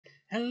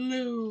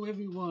Hello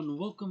everyone,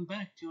 welcome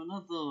back to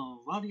another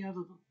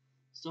Radiata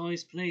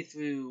Stories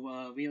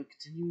playthrough. We are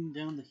continuing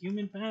down the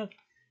human path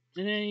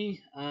today,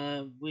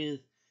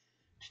 with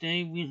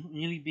today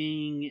really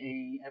being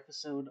a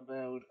episode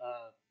about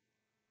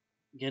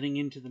getting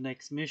into the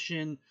next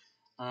mission,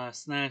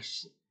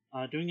 slash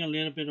doing a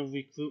little bit of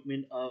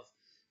recruitment of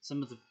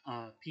some of the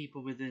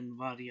people within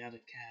Radiata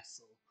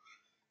Castle.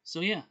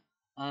 So yeah,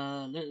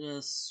 let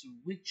us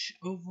switch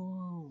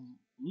over.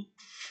 Oops.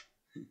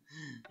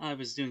 I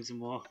was doing some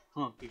more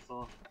honk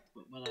before,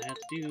 but what I have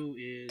to do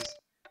is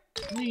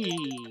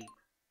flee.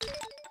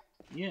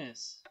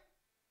 Yes.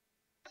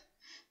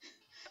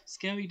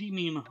 Scary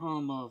demon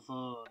armor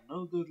for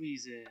no good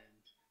reason.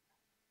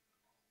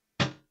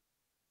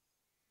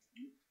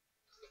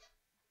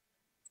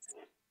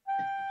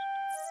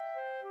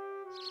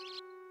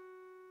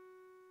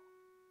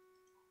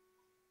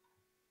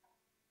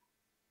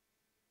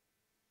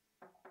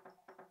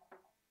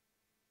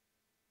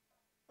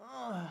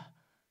 Ugh,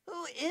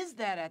 who is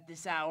that at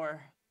this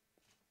hour?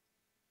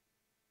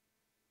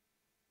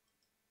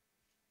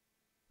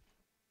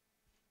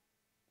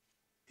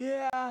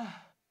 Yeah,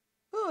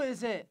 who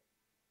is it?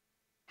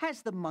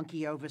 Has the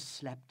monkey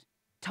overslept?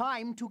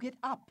 Time to get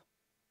up.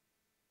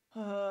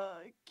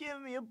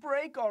 Give me a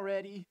break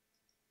already.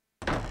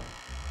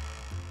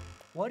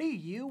 What do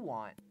you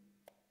want?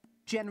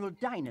 General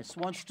Dinas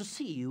wants to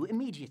see you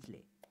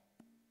immediately.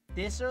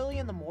 This early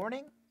in the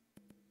morning?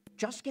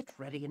 Just get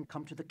ready and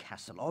come to the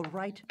castle, all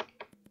right?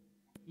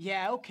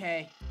 Yeah,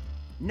 okay.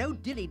 No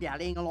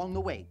dilly-dallying along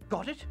the way,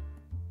 got it?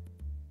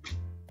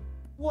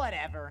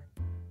 Whatever.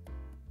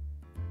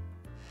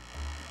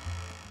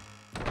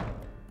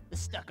 The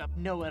stuck-up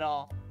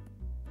know-it-all.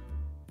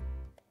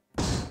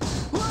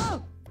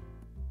 Whoa!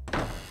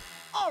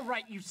 All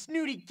right, you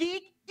snooty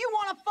geek! You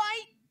wanna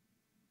fight?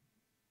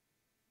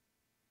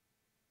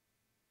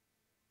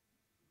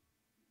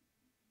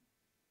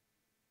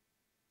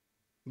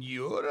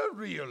 You're a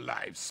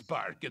real-life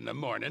spark in the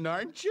morning,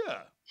 aren't you?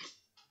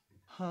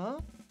 Huh?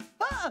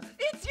 Ah!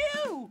 It's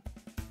you!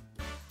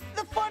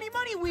 The funny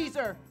money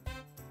wheezer!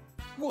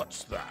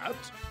 What's that?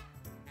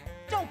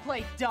 Don't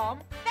play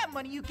dumb! That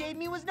money you gave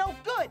me was no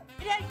good!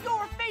 It had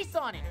your face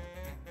on it!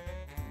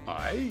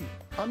 I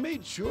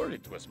made sure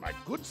it was my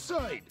good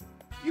side.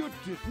 You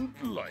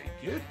didn't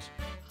like it?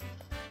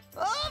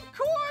 Of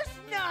course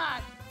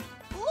not!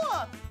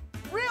 Look!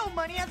 Real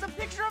money has a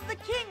picture of the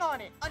king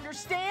on it,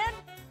 understand?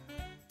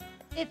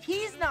 If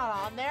he's not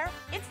on there,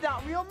 it's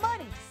not real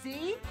money,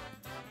 see?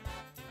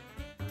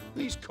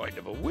 He's kind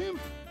of a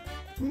wimp.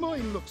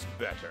 Mine looks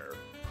better.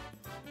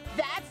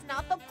 That's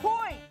not the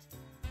point!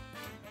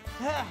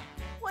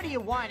 What do you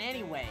want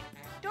anyway?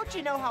 Don't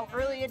you know how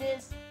early it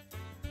is?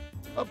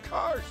 Of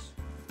course.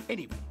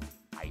 Anyway,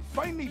 I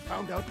finally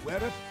found out where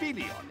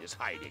Aphelion is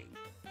hiding.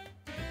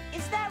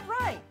 Is that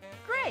right?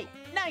 Great!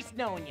 Nice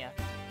knowing you.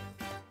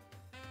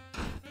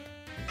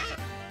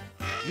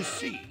 You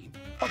see,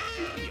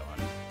 Aphelion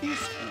is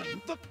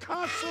in the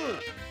castle.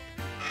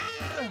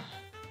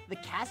 The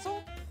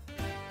castle?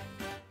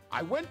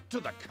 I went to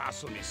the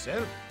castle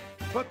myself,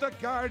 but the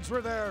guards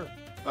were there,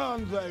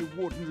 and they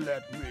wouldn't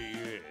let me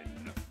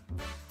in.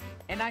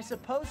 And I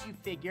suppose you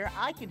figure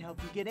I can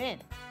help you get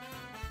in.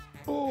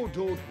 Oh,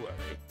 don't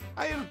worry.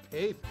 I'll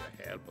pay for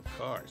your help, of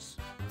course.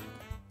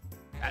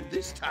 And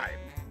this time,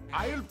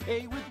 I'll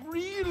pay with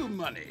real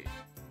money.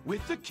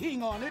 With the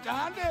king on it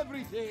and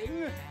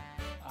everything.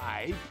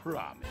 I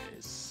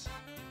promise.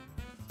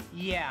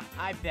 Yeah,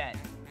 I bet.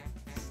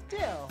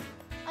 Still,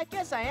 I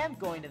guess I am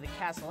going to the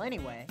castle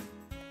anyway.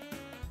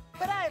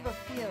 But I have a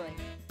feeling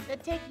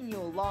that taking you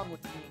along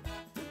with me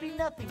would be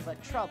nothing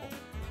but trouble.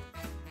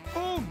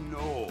 Oh,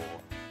 no.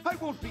 I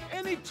won't be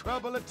any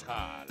trouble at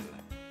all.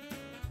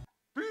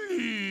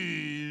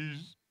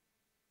 Please.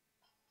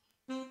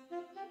 Ew!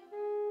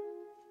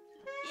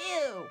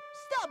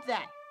 Stop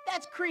that!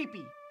 That's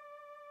creepy!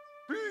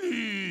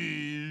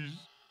 Please.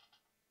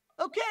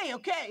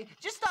 Okay,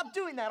 just stop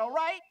doing that, all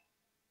right?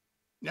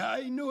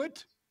 I knew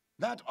it.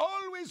 That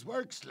always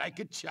works like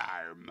a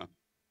charm.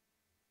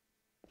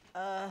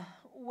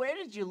 Where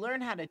did you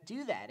learn how to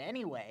do that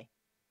anyway?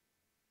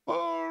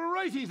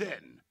 Alrighty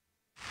then.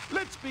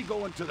 Let's be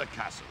going to the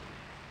castle.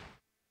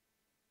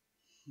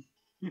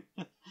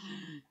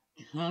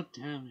 God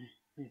damn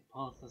it,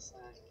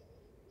 Hypothesac.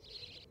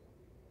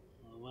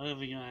 Or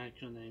whatever your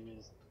actual name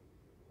is.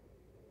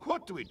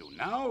 What do we do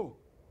now?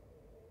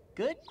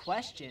 Good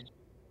question.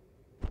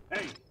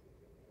 Hey,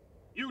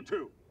 you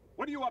two,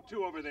 what are you up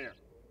to over there?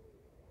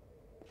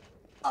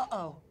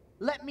 Uh-oh.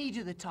 Let me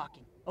do the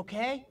talking,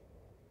 okay?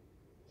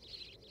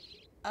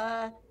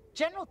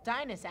 General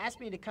Dinas asked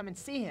me to come and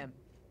see him.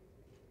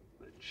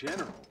 The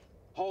General?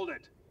 Hold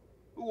it.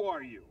 Who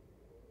are you?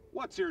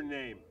 What's your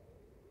name?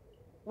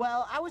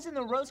 Well, I was in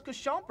the Rose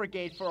Cochon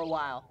Brigade for a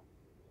while.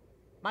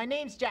 My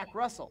name's Jack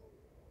Russell.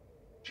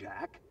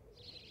 Jack?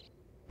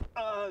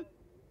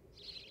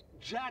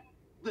 Jack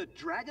the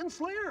Dragon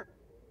Slayer?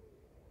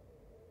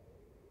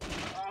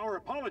 Our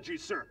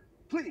apologies, sir.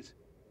 Please,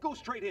 go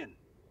straight in.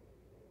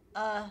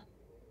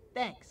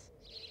 Thanks.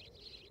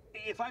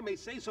 If I may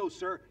say so,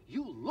 sir,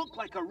 you look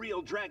like a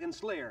real dragon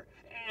slayer.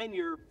 And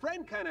your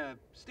friend kind of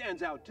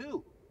stands out,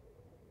 too.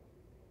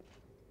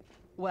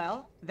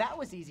 Well, that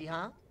was easy,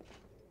 huh?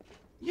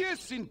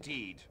 Yes,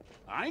 indeed.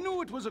 I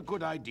knew it was a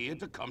good idea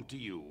to come to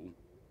you.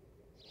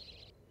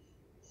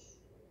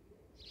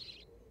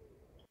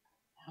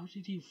 How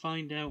did he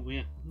find out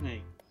where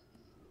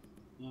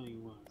he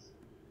was?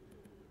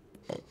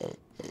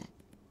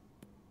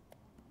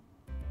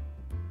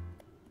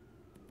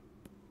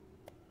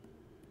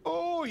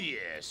 Oh,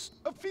 yes.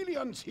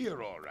 Aphilion's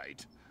here, all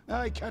right.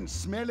 I can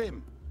smell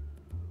him.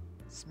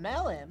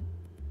 Smell him?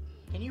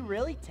 Can you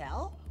really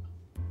tell?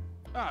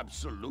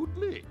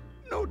 Absolutely.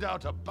 No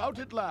doubt about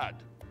it,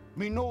 lad.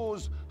 Me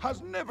nose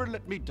has never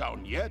let me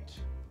down yet.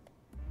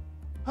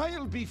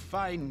 I'll be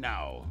fine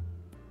now.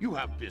 You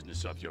have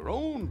business of your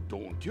own,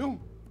 don't you?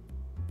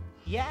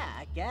 Yeah,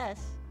 I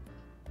guess.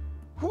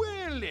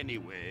 Well,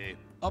 anyway,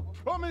 a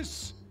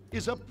promise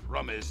is a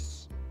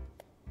promise.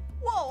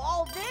 Whoa,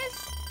 all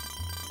this?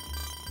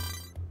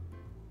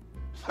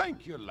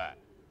 Thank you, lad.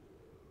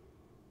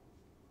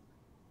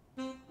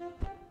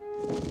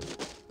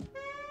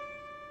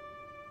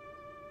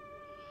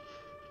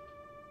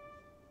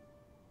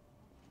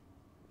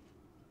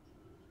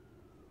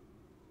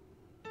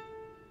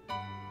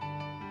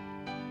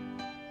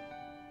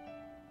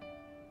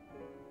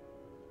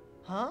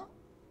 Huh?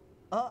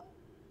 Ah!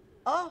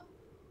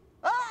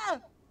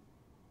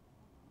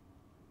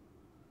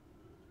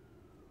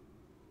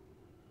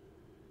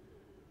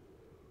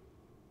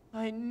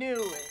 I knew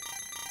it.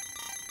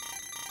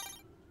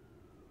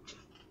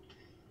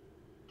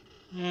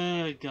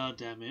 Oh, god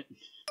damn it.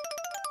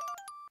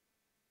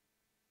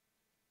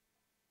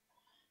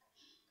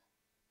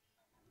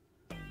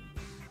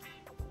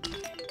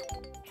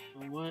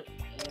 What?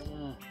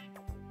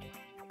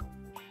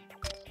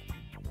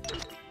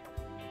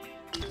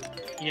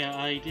 Yeah,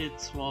 I did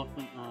swap.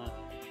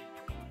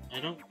 I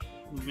don't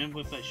remember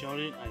if I showed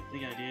it. I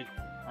think I did.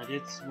 I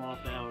did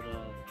swap out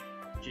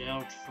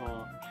Gerald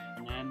for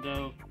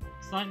Fernando.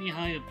 Slightly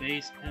higher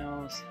base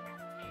powers.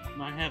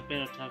 Might have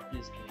better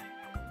toughness, but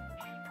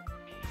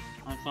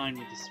I'm fine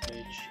with the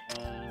switch. I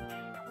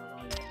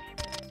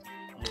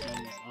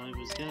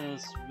was gonna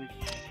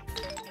switch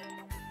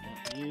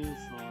you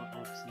for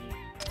absolute.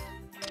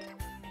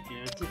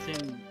 Yeah, it's the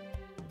same.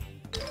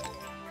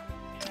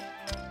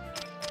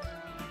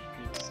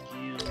 Good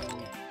skill.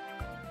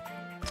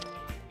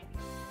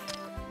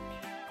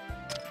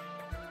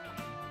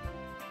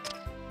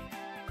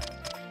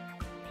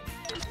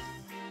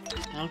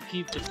 I'll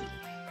keep the 1%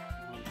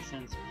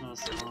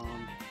 plus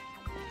on.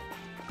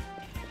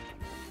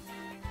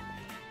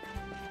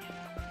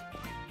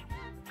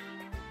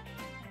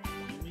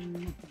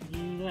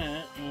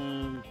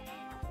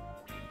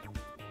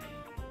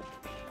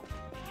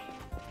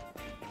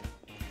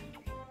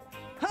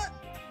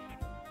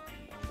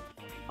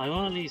 I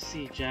want to at least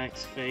see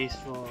Jack's face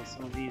for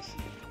some of these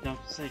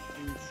couple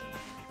seconds.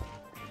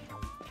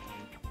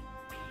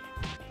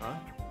 Huh?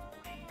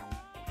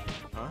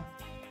 Huh?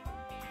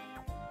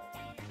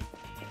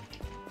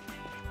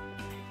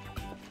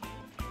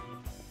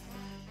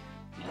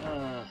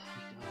 God.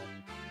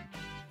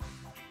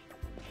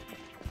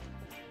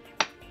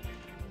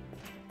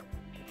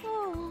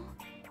 Oh.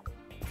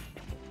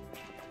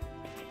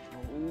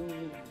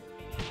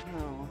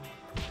 No.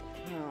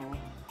 No.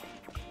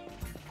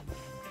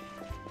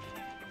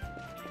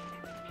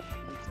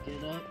 Let's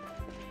get up.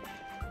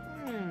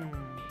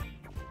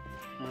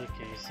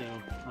 Okay, so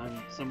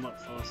I'm somewhat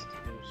forced to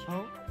go.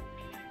 Huh?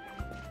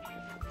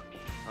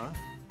 Huh?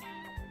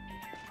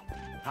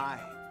 Hi.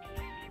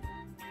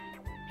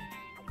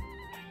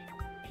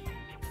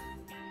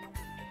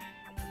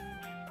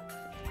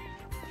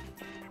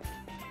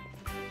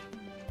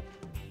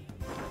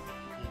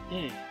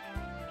 Okay.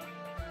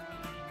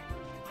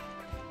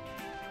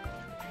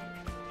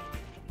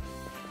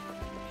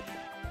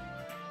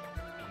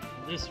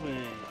 This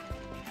way.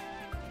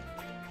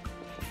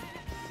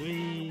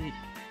 3.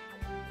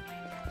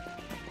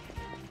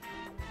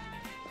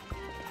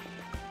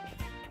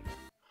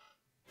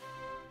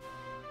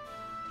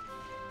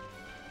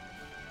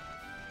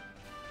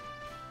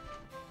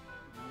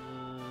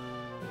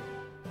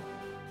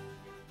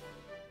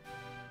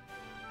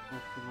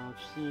 Up the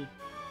large C.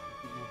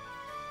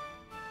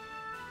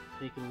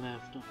 Take a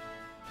left.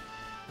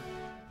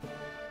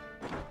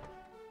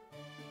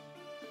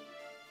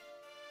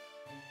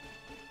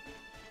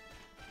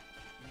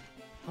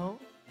 Huh?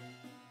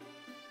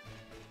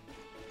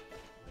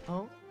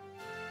 Huh?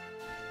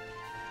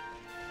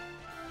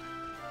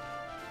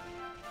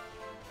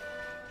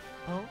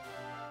 Huh?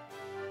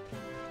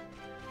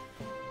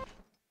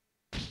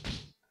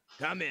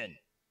 Come in.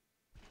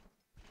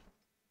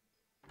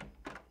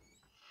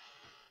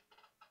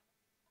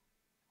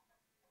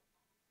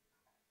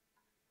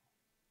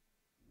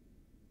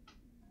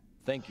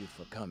 Thank you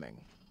for coming.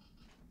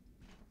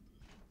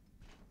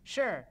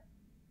 Sure.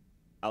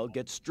 I'll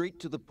get straight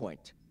to the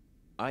point.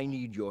 I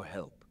need your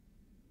help.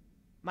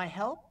 My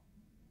help?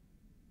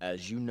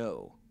 As you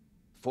know,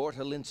 Fort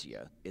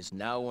Halencia is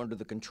now under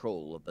the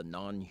control of the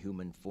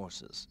non-human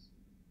forces.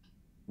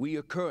 We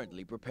are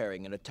currently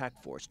preparing an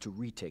attack force to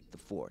retake the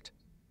fort.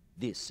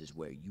 This is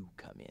where you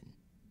come in.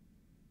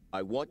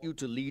 I want you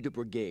to lead a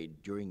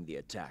brigade during the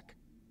attack.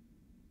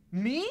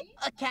 Me?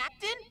 A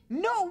captain?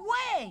 No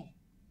way!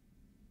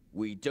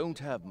 We don't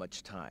have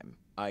much time.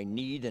 I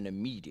need an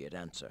immediate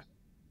answer.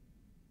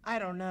 I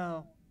don't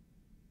know.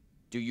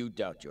 Do you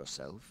doubt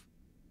yourself?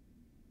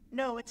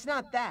 No, it's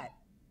not that.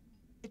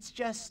 It's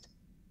just...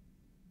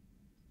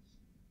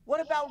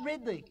 What about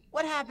Ridley?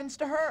 What happens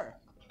to her?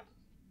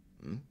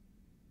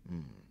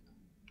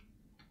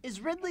 Is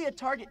Ridley a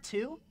target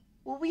too?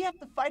 Will we have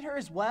to fight her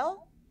as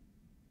well?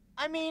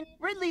 I mean,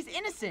 Ridley's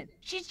innocent.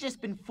 She's just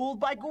been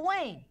fooled by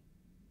Gawain.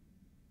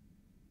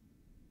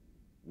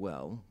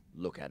 Well,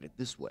 look at it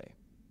this way.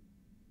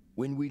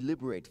 When we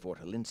liberate Fort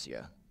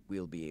Halencia,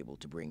 we'll be able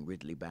to bring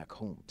Ridley back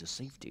home to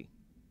safety.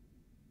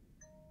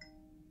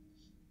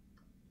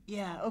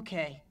 Yeah,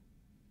 okay.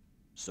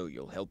 So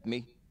you'll help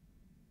me?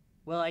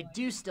 Well, I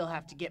do still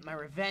have to get my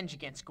revenge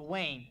against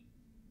Gawain.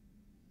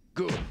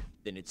 Good.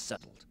 Then it's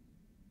settled.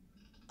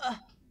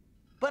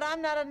 But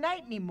I'm not a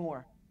knight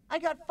anymore. I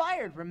got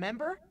fired,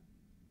 remember?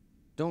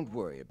 Don't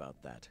worry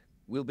about that.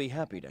 We'll be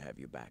happy to have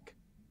you back.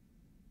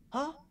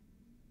 Huh?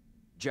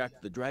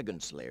 Jack the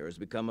Dragon Slayer has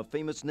become a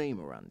famous name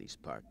around these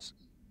parts.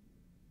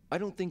 I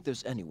don't think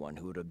there's anyone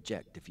who would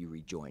object if you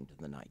rejoined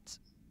the Knights.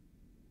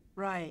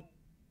 Right.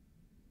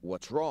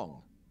 What's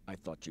wrong? I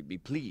thought you'd be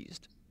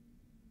pleased.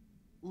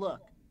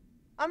 Look,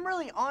 I'm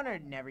really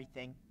honored and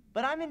everything,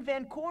 but I'm in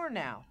Vancouver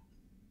now.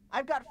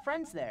 I've got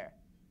friends there.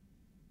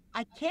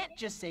 I can't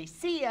just say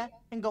see ya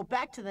and go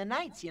back to the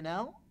Knights, you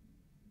know?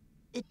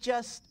 It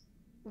just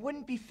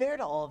wouldn't be fair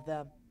to all of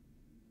them.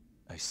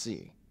 I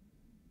see.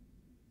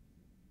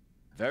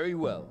 Very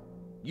well.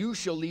 You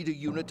shall lead a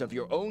unit of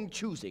your own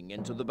choosing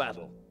into the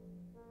battle.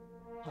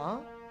 Huh?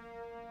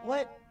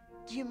 What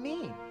do you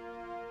mean?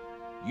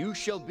 You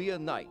shall be a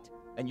knight,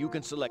 and you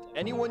can select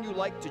anyone you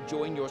like to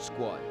join your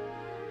squad.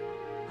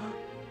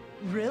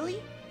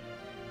 Really?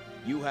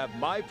 You have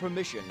my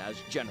permission as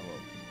general.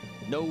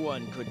 No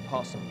one could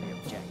possibly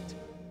object.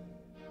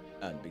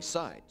 And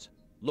besides,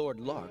 Lord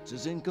Larx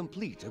is in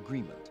complete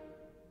agreement.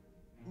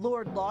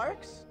 Lord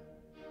Larx?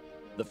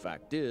 The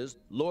fact is,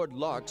 Lord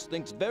Larx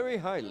thinks very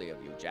highly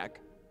of you, Jack.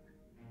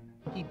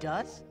 He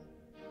does?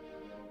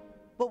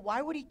 But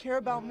why would he care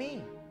about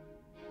me?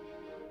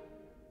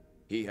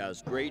 He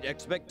has great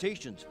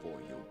expectations for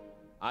you.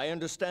 I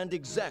understand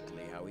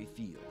exactly how he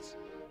feels.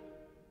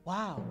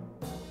 Wow.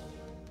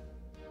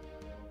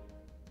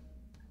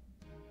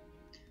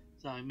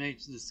 So I made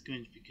the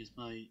squinch because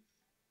my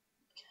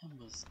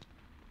camera's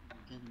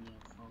getting no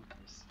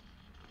focus.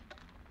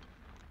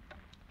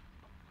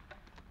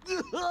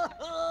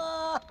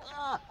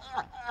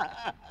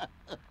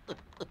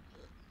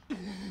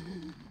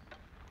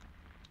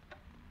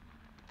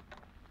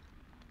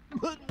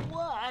 But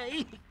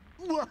why?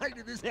 Why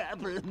did this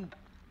happen?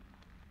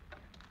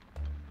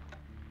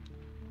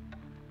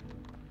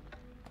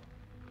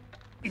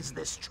 Is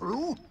this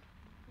true?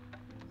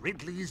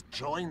 Ridley's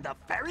joined the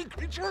fairy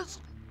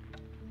creatures?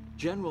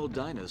 General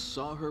Dinas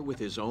saw her with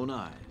his own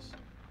eyes.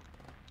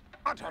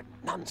 Utter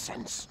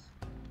nonsense.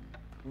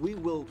 We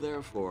will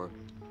therefore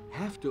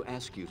have to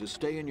ask you to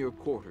stay in your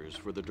quarters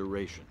for the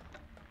duration.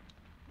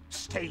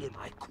 Stay in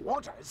my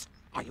quarters?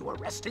 Are you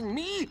arresting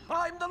me?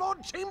 I'm the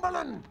Lord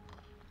Chamberlain!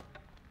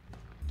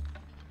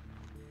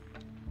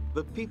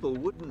 The people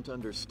wouldn't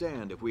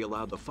understand if we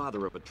allowed the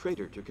father of a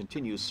traitor to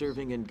continue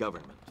serving in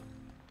government.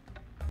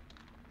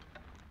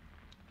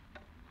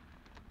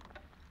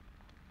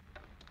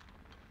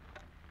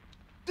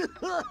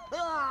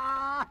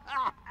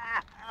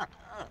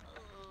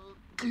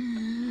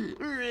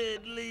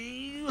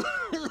 Ridley,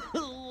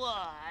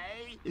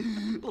 why?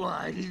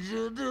 Why did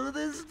you do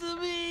this to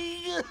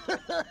me?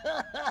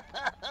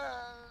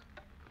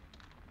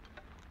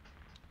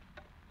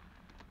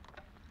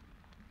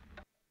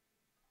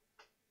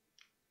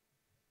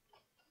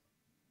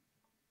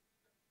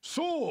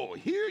 So,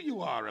 here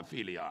you are,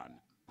 Aphelion.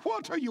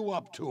 What are you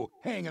up to,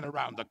 hanging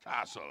around the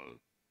castle?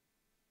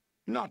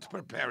 Not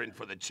preparing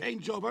for the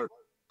changeover?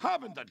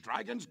 Haven't the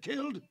dragons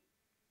killed?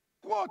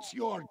 What's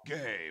your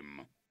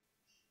game?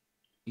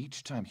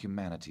 Each time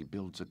humanity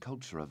builds a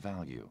culture of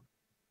value,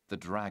 the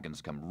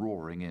dragons come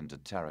roaring in to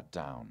tear it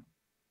down.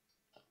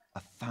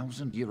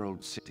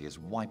 1,000-year-old city is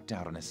wiped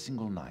out in a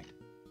single night.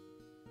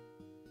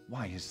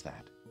 Why is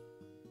that?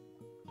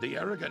 The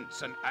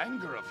arrogance and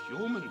anger of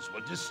humans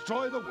will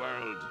destroy the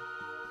world.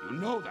 You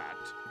know that.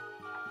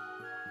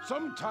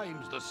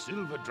 Sometimes the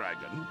Silver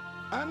Dragon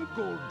and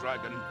Gold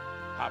Dragon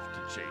have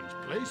to change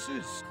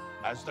places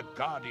as the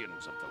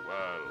guardians of the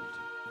world.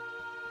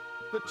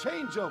 The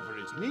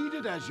changeover is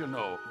needed, as you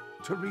know,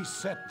 to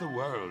reset the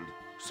world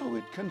so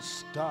it can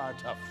start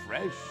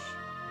afresh.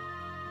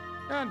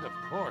 And of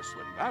course,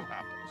 when that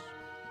happens,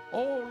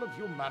 all of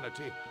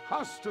humanity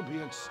has to be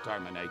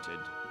exterminated.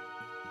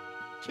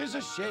 'Tis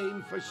a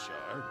shame for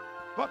sure,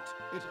 but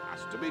it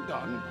has to be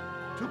done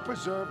to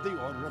preserve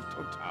the order of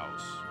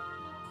Totaus.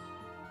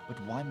 But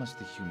why must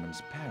the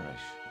humans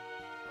perish?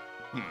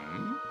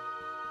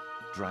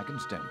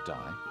 Dragons don't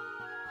die.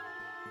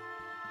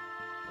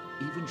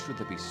 Even should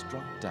they be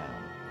struck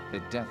down,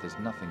 their death is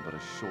nothing but a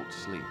short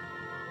sleep.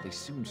 They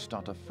soon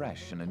start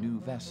afresh in a new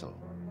vessel.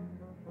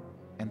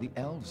 And the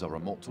elves are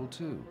immortal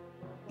too.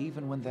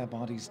 Even when their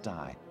bodies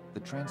die, the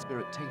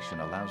transpiration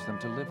allows them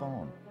to live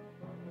on.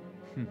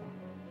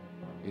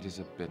 It is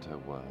a bitter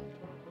world.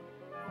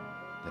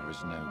 There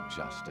is no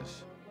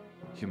justice.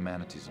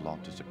 Humanity's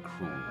lot is a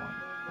cruel one.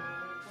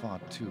 Far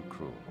too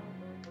cruel.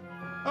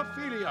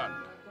 Aphelion,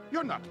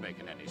 you're not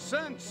making any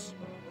sense.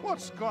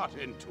 What's got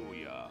into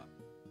ya?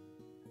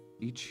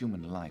 Each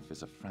human life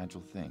is a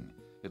fragile thing.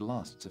 It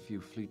lasts a few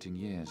fleeting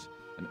years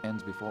and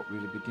ends before it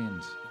really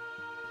begins.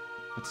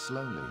 But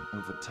slowly,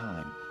 over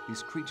time,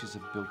 these creatures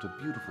have built a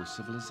beautiful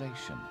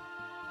civilization.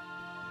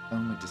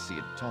 Only to see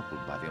it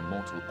toppled by the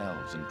immortal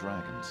elves and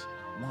dragons.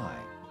 Why?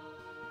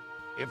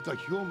 If the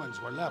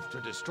humans were left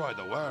to destroy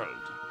the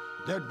world,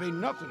 there'd be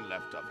nothing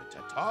left of it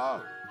at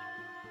all.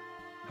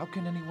 How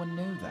can anyone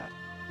know that?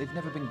 They've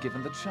never been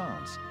given the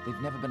chance. They've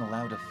never been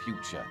allowed a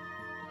future.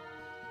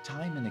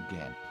 Time and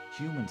again,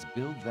 humans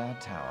build their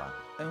tower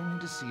only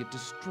to see it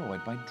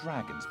destroyed by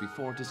dragons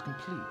before it is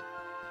complete.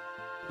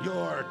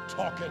 You're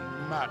talking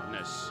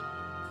madness.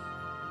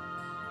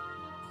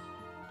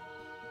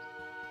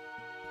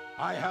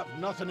 I have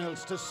nothing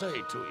else to say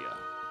to you.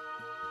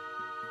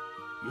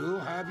 You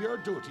have your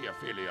duty,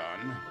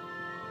 Aphelion.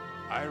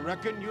 I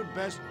reckon you'd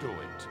best do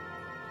it.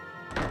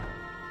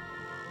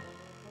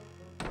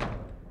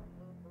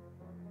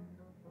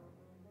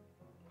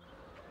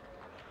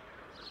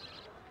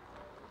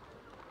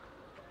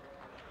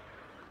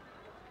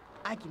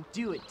 I can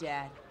do it,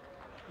 Dad.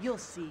 You'll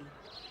see.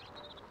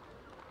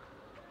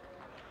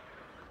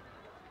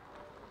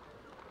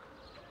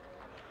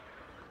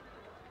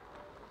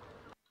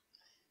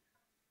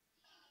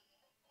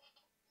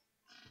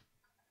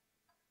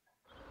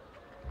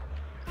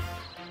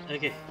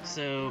 Okay,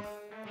 so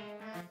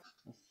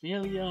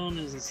Aphelion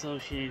is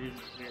associated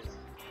with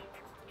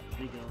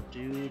big old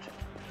dude.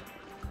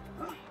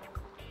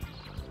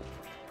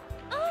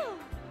 Oh!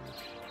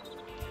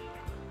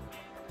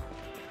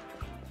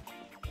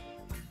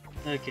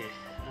 Okay,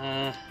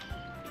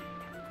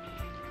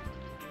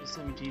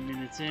 17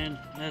 minutes in.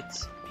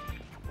 Let's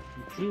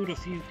include a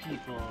few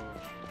people.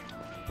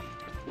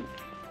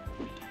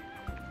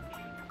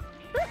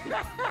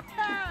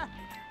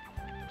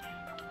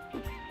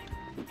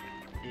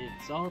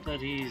 It's all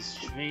that he's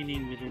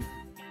training within.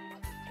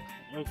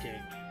 Okay.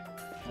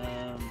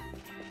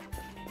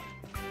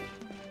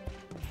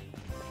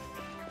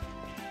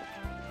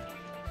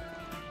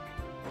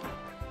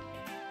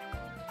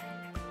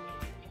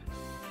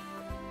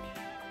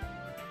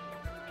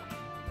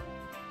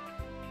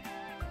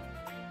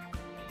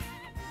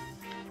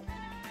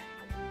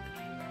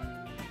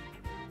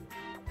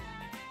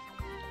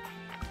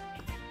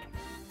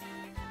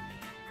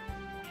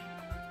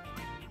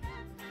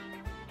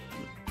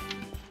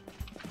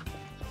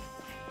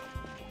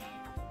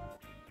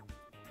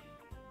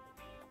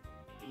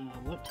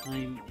 What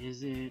time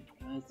is it?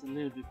 It's a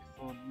little bit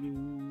before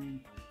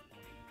noon.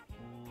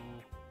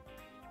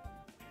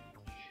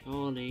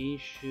 Surely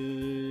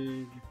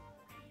should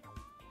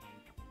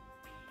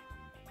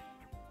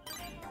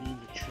be in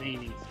the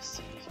training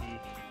facility.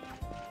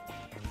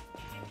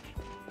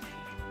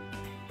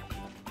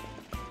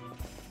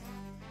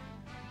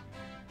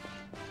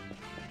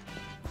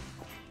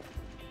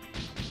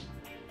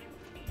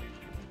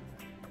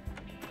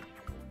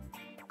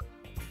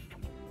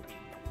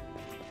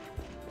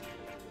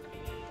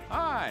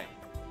 Hi!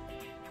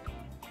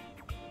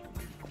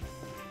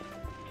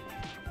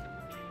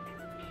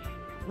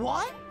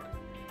 What?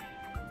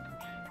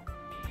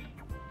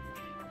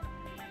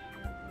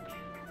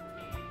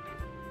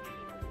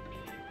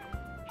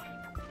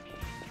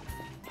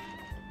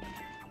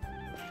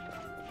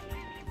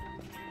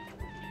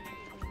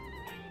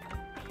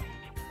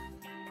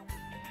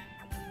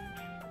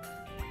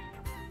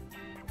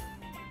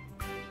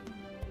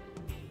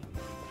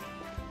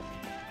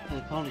 I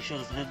probably should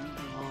have had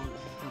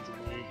the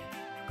way,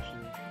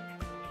 actually.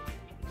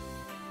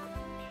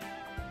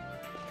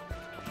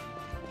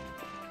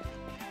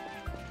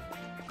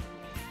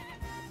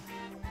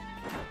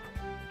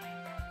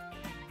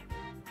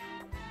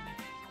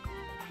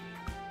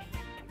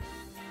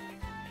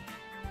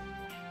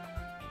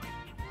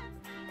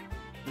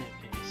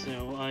 Okay,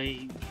 so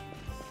I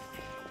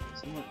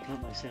somewhat cut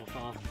myself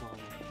off on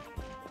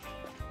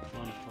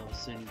one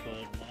person,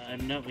 but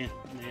I'm not in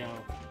now.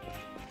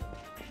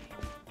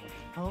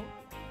 Oh?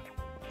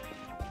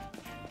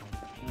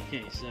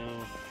 Okay, so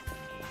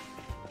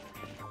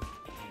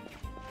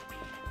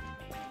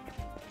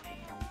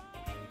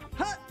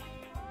Huh!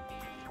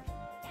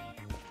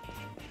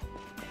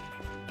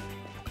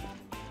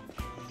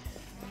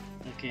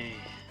 okay.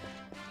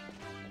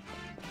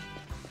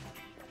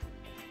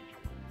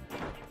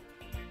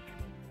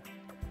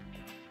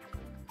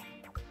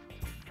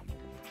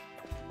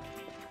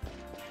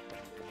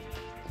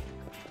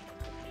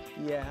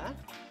 Yeah?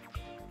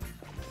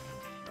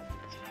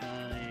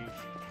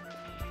 5.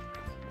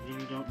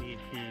 Maybe don't need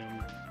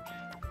him.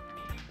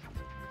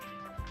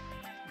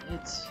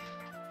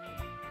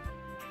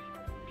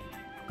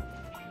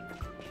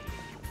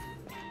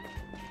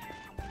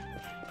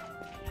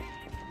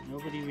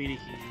 nobody really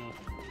here.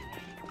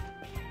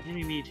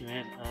 Maybe me to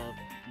head up.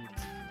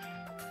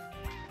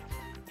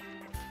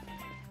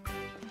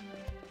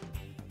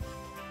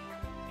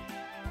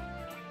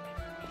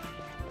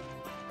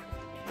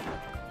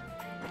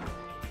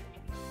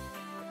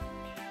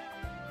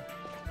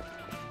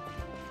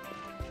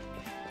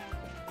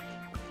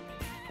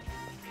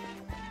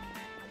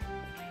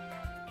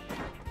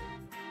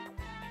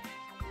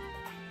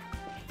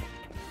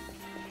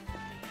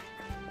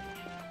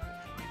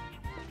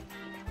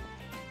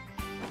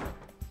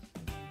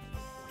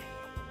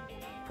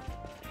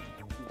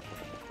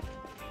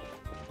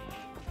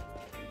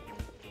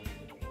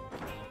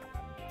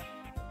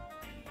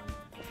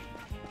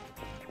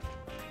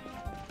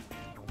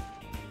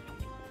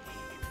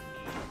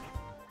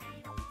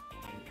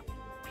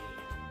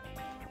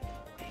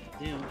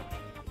 Deal.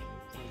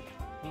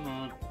 Come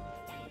on.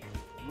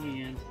 Let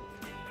me in.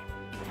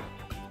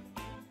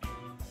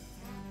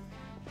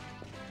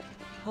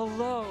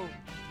 Hello.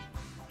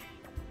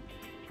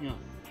 Yeah.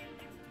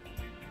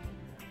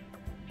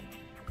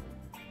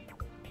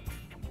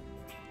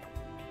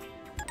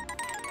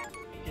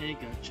 Okay,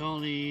 got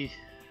Charlie.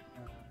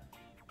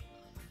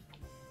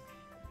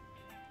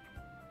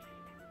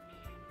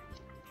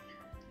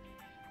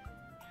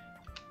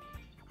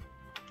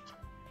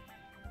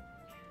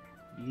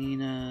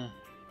 Nina.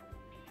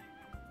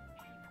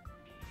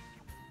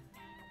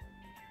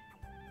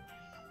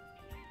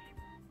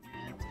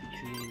 That's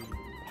between.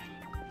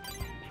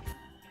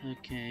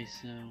 Okay,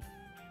 so.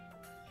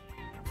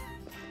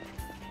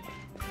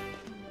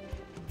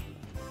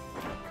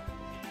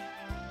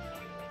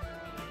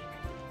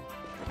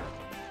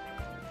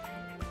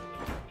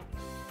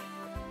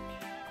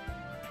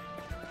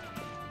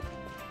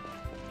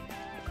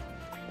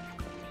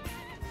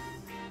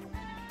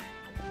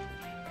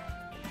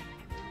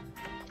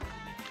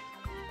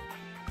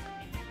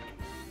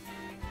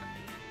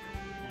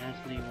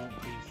 Definitely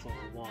won't be for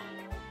a while.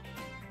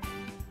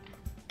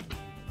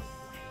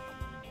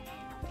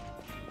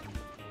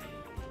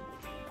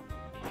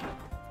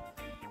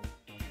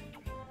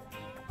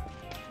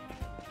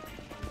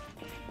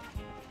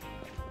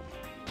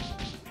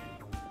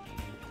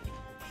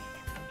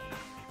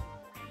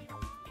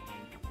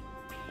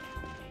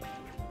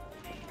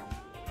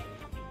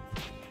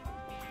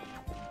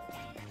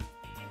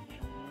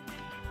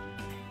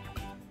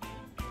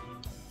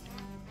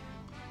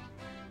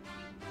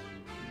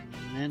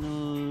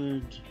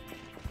 Leonard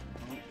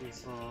won't be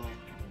for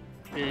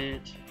a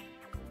bit.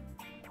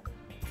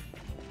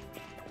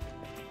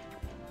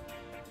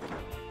 I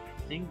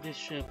think this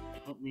should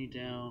put me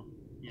down.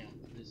 Yeah,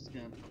 this is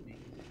gonna put me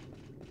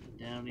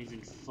down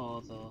even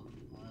farther.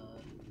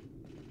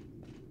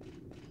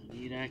 I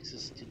need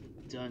access to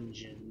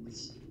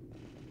dungeons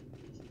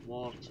with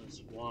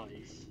Walter's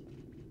wife,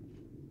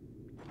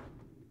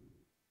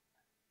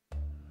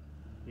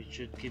 which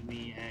should give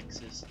me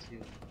access to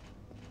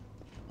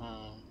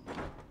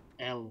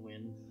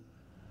Elwyn.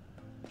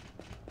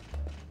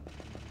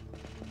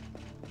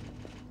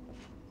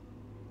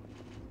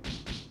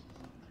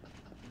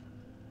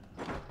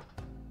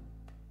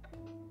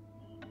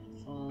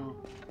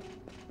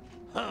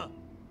 Huh.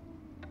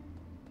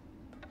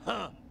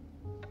 Huh.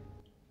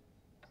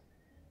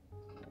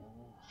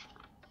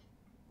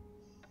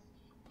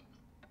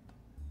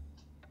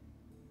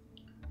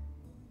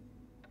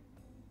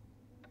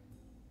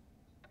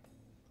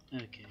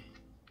 Okay.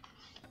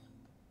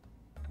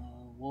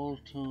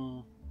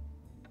 Walter.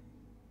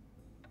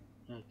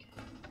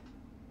 Okay.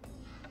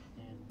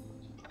 And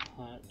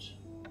Pat.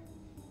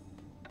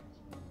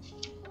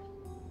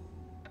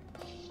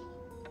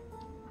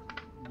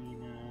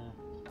 Nina.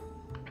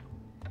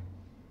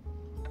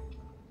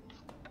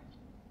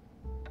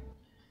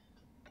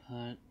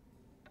 Pat.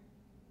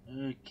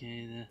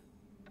 Okay,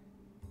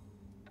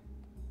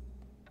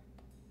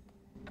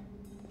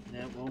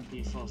 that won't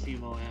be for a few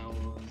more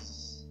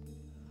hours.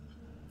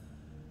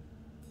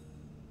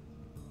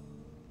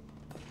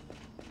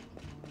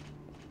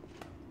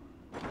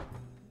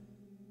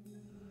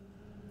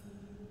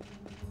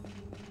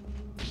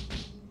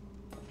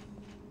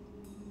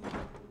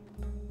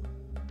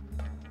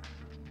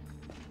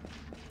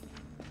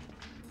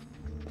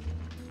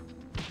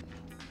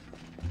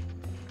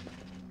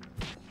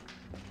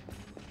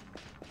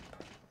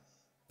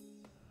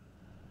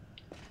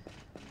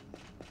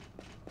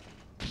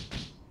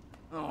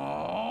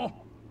 Oh.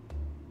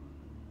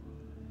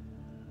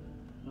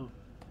 Oh.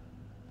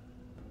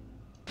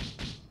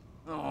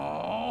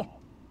 Oh.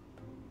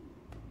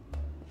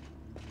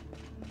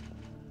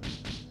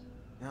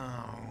 No.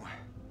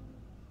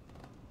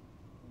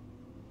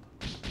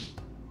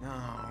 No.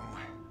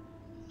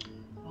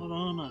 Hold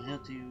on, I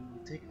had to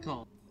take a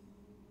call.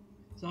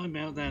 Sorry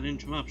about that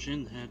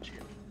interruption, had to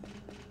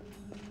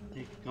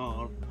take a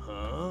call.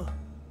 Huh?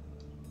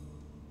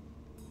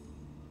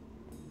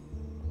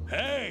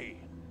 Hey!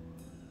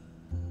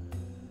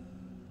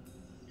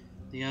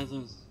 The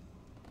others.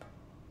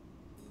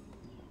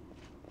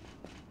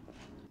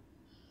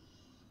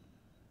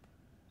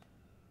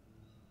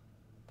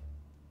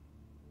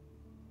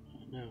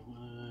 No,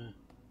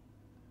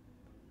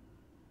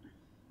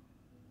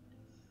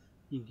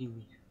 You give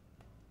me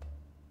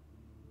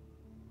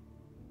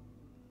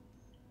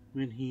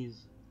when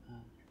he's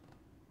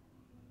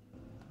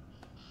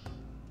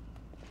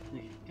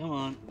okay, come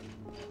on.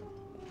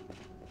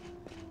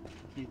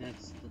 See,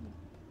 that's the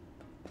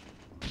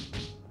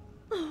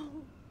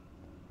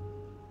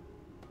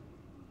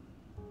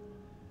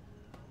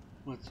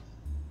what's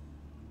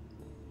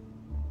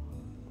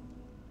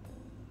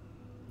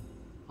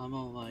I'm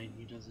alright,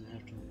 he doesn't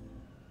have to.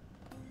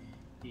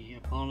 He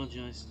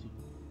apologized to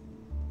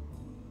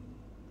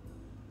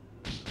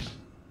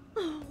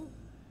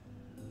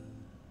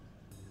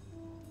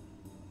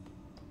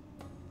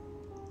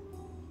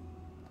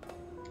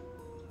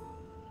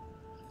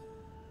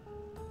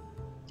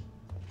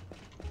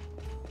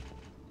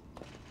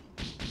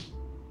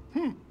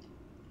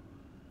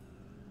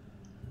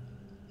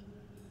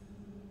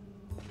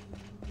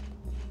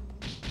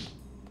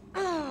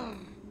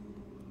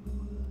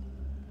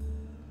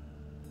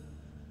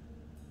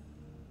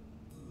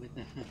with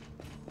the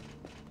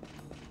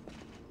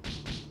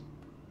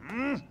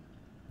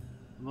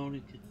I'm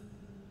only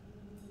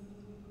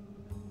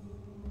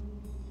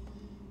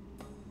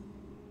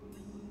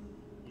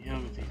yeah,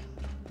 out of here.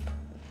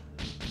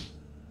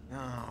 No.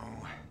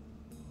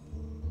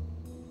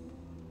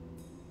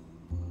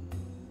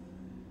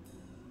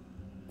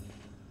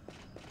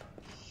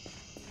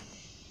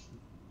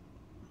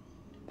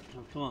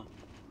 Oh, come on.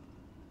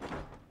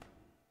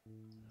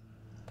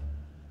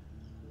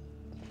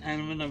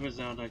 And when I was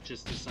out, I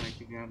just decided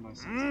to grab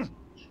myself some lunch.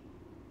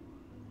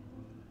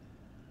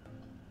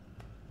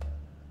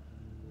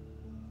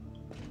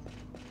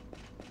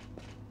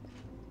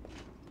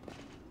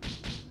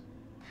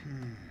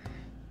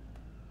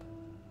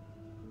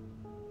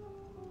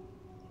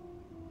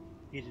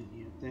 He didn't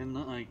hear it. Then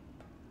I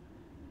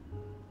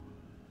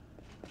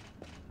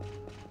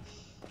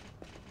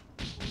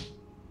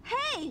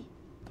Hey!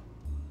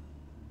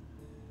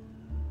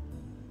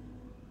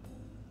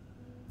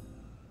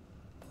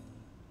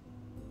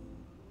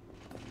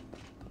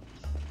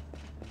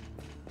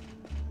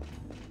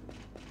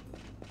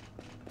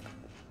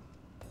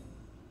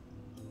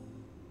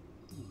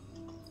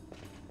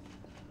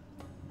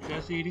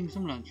 just eating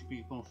some lunch,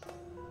 people.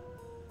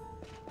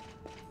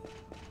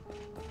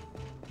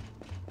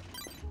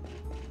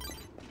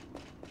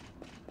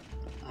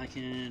 I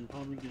can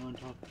probably go and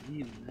talk to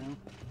Nina now.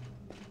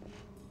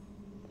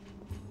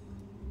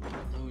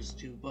 Those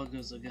two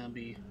buggers are gonna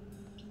be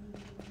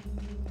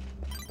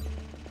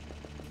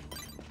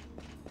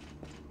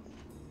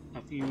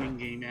a few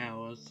in-game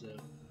hours, so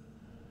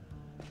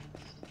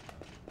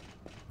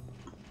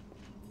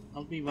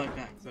I'll be right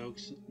back,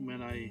 folks,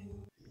 when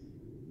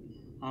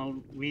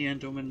I'll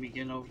re-enter when we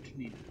get over to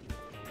Nina.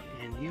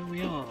 And here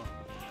we are.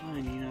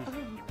 Hi, Nina.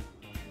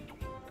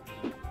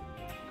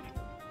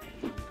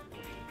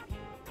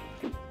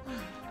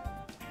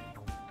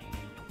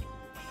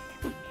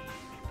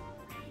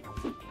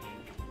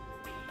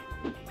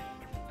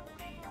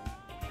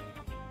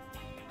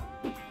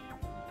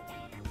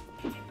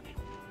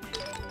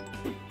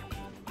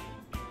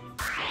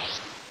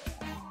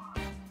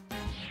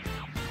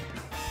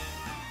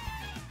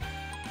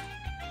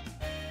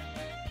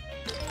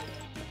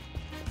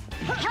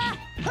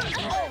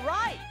 All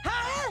right!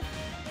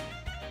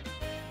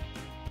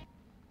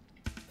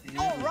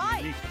 All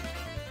right!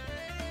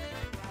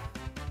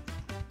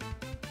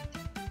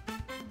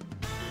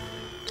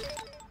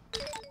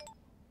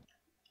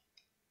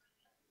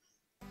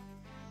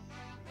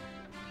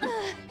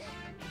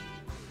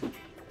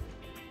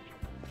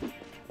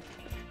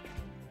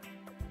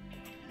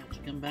 Have to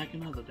come back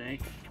another day.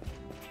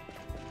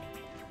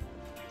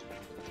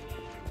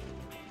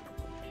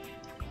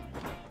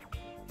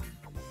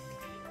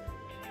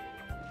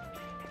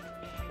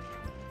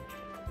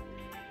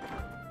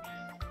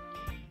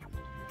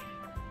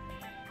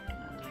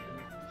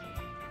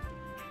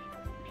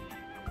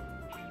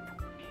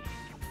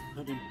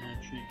 Put in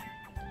Patrick.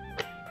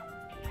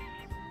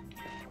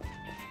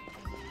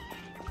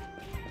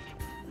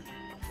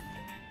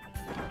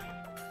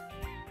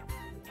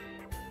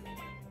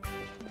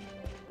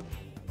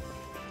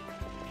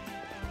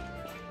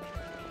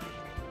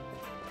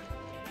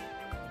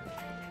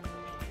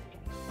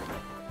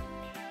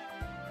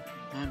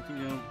 Time to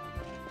go.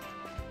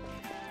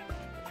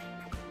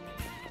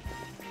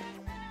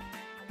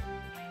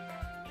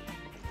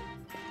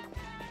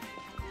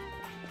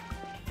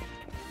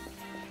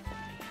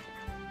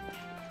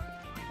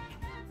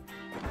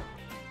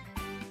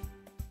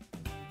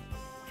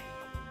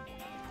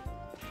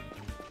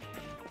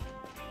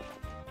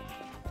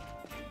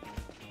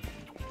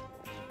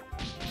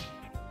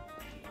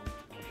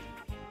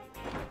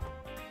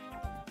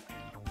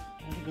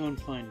 Time to go and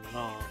find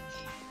logs.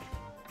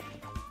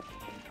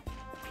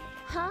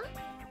 Huh?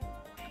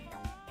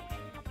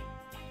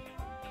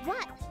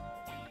 What?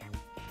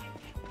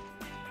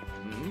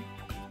 Hmm?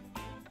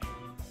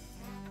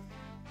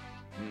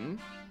 Hmm?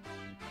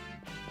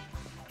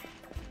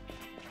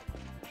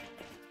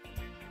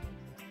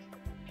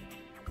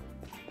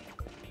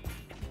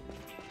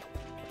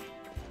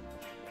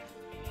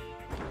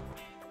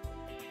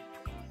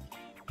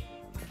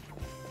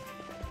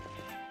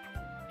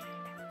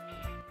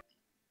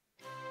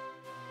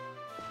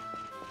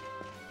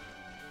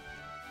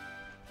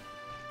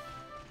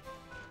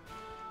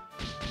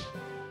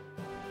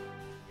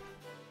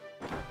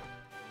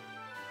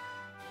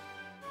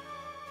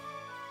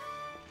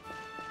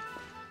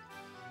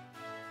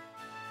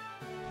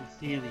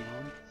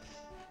 Helion.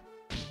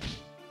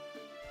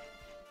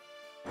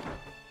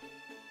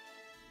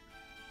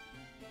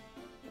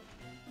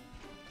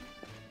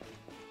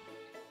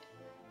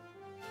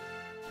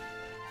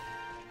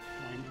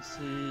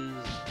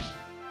 Minuses.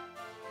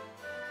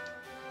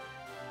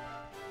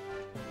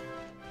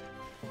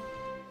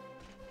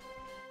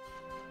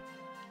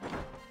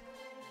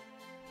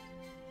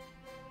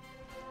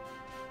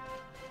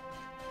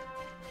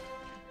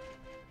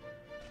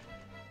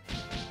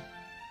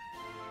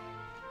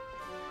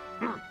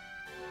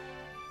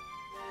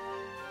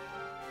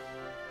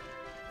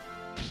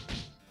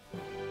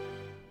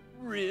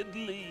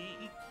 Ridley.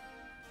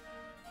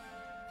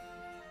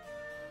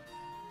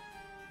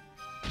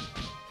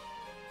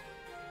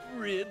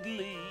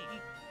 Ridley.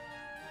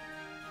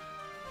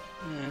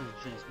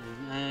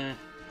 Jasmine.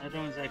 I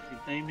don't exactly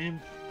blame him.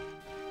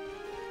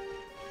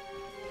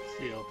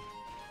 Still.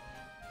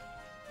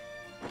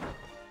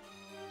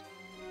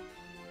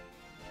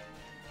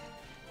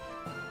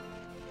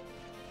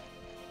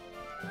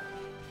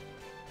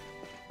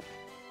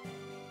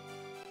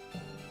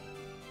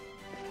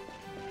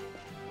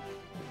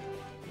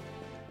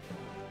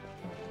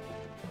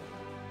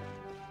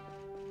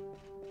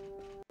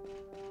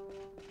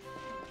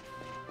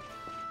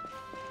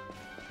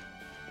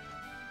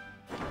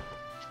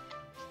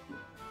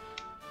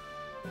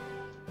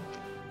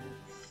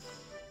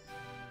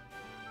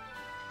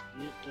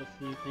 Get a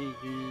few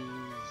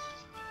pages.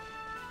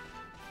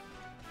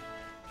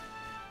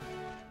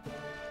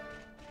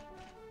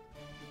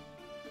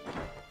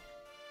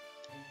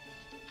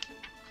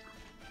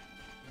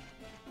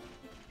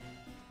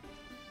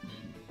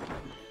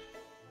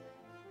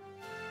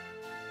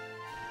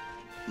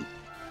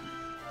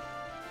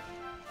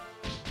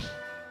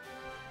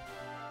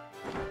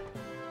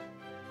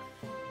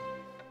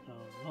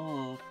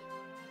 Oh,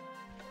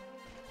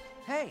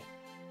 Hey,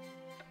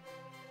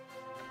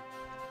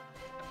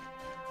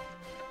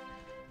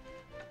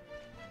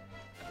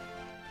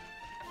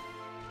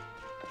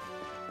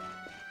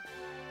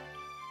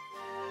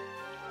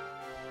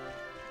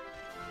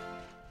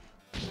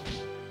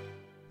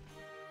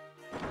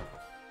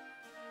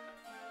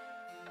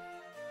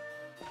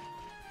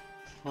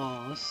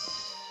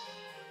 Boss.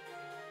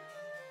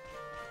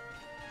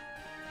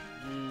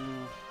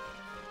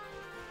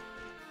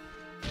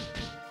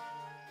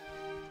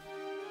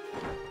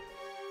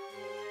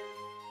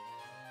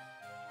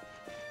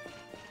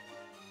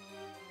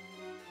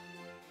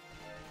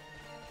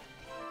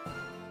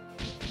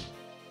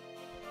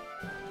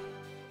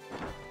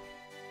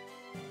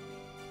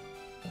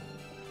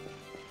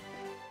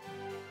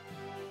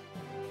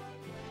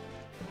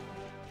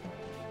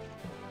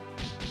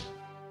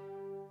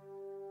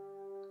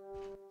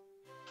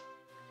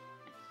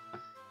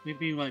 We'll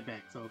be right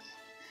back, folks.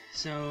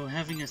 So,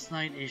 having a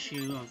slight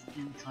issue of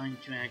trying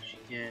to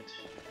actually get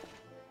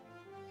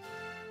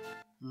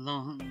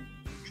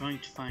trying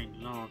to find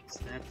locks,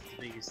 that's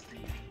the biggest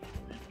thing.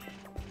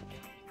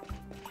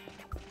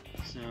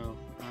 So,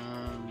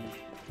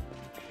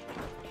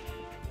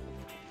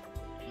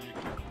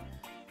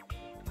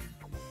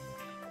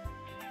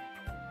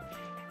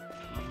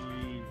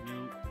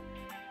 nope.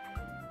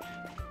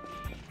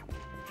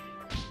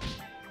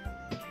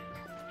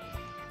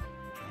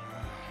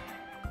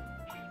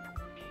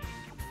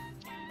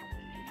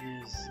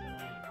 Is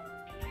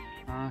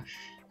Ash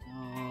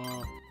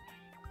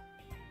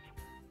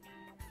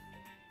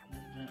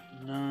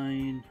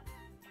 9.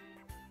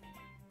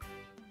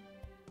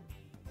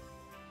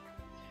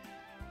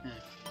 Okay,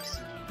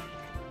 so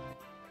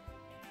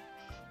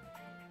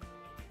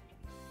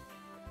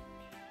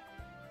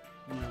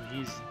no,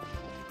 he's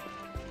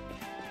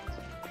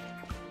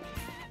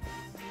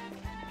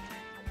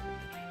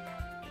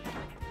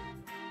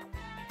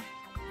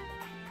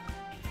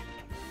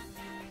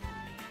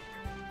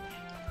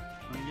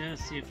I'm gonna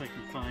see if I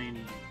can find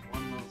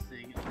one more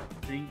thing.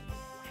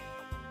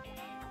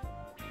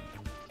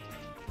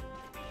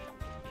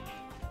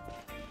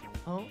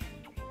 Oh?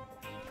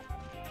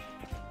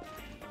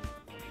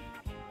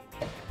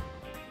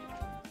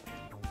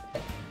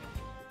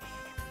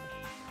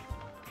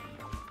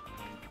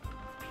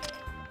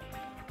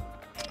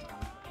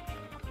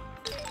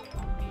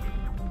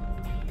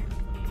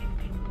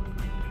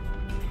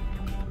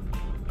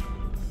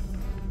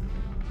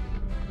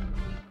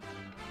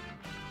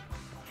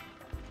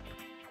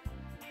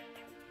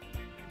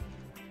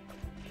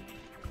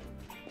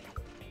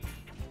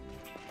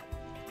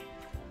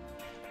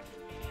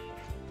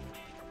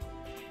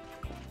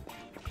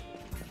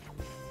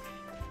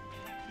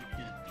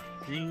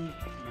 Thing,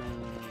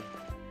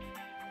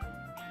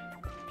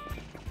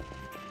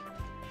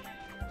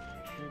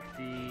 should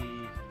be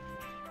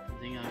the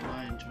thing I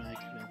want to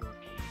interact with.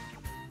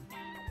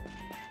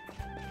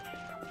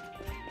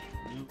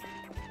 Nope.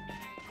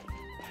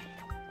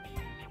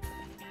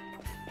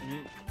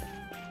 Nope.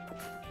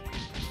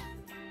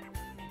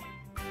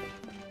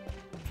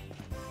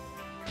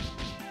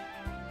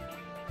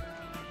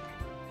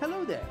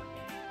 hello there.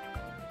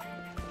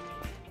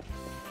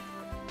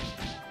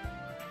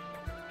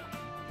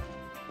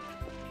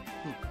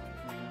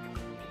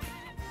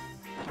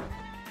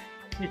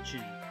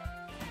 kitchen.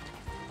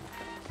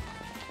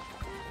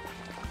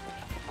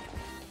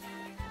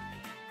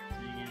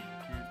 Dang it, I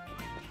can't.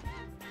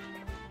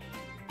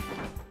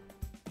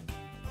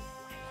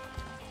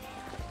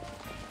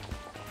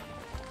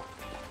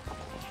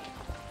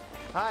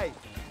 Hi.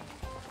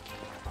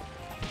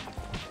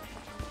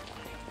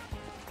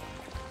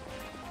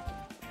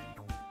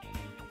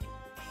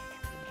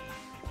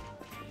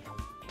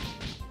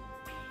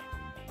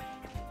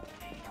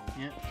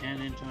 Yep,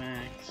 can't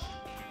interact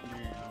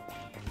now.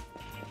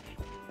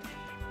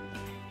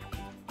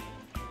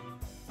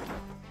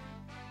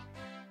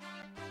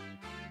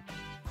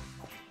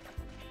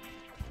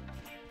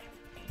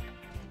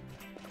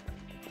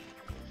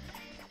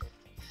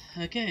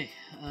 Okay,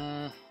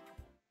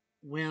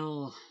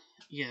 well,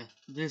 yeah,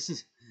 this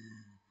is.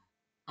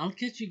 I'll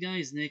catch you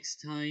guys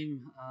next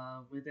time,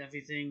 with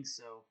everything,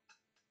 so,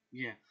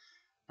 yeah.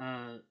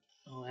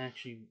 Oh,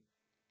 actually,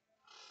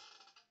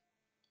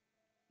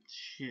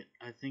 shit,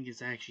 I think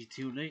it's actually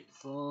too late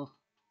for,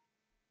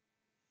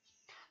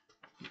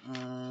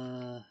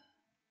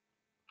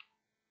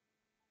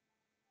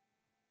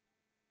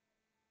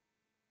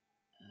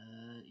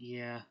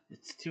 yeah,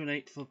 it's too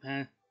late for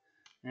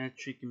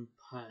Patrick and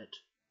Putt.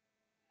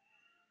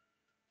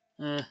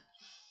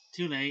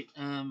 Too late,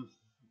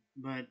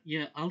 but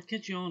yeah, I'll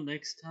catch you all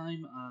next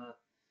time.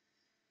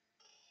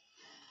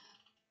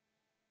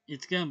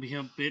 It's gonna be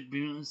a bit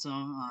so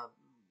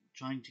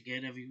trying to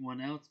get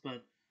everyone else,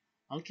 but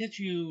I'll catch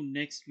you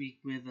next week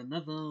with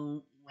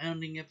another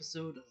rounding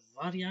episode of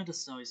Radiata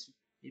Stories,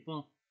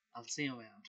 people. I'll see you around.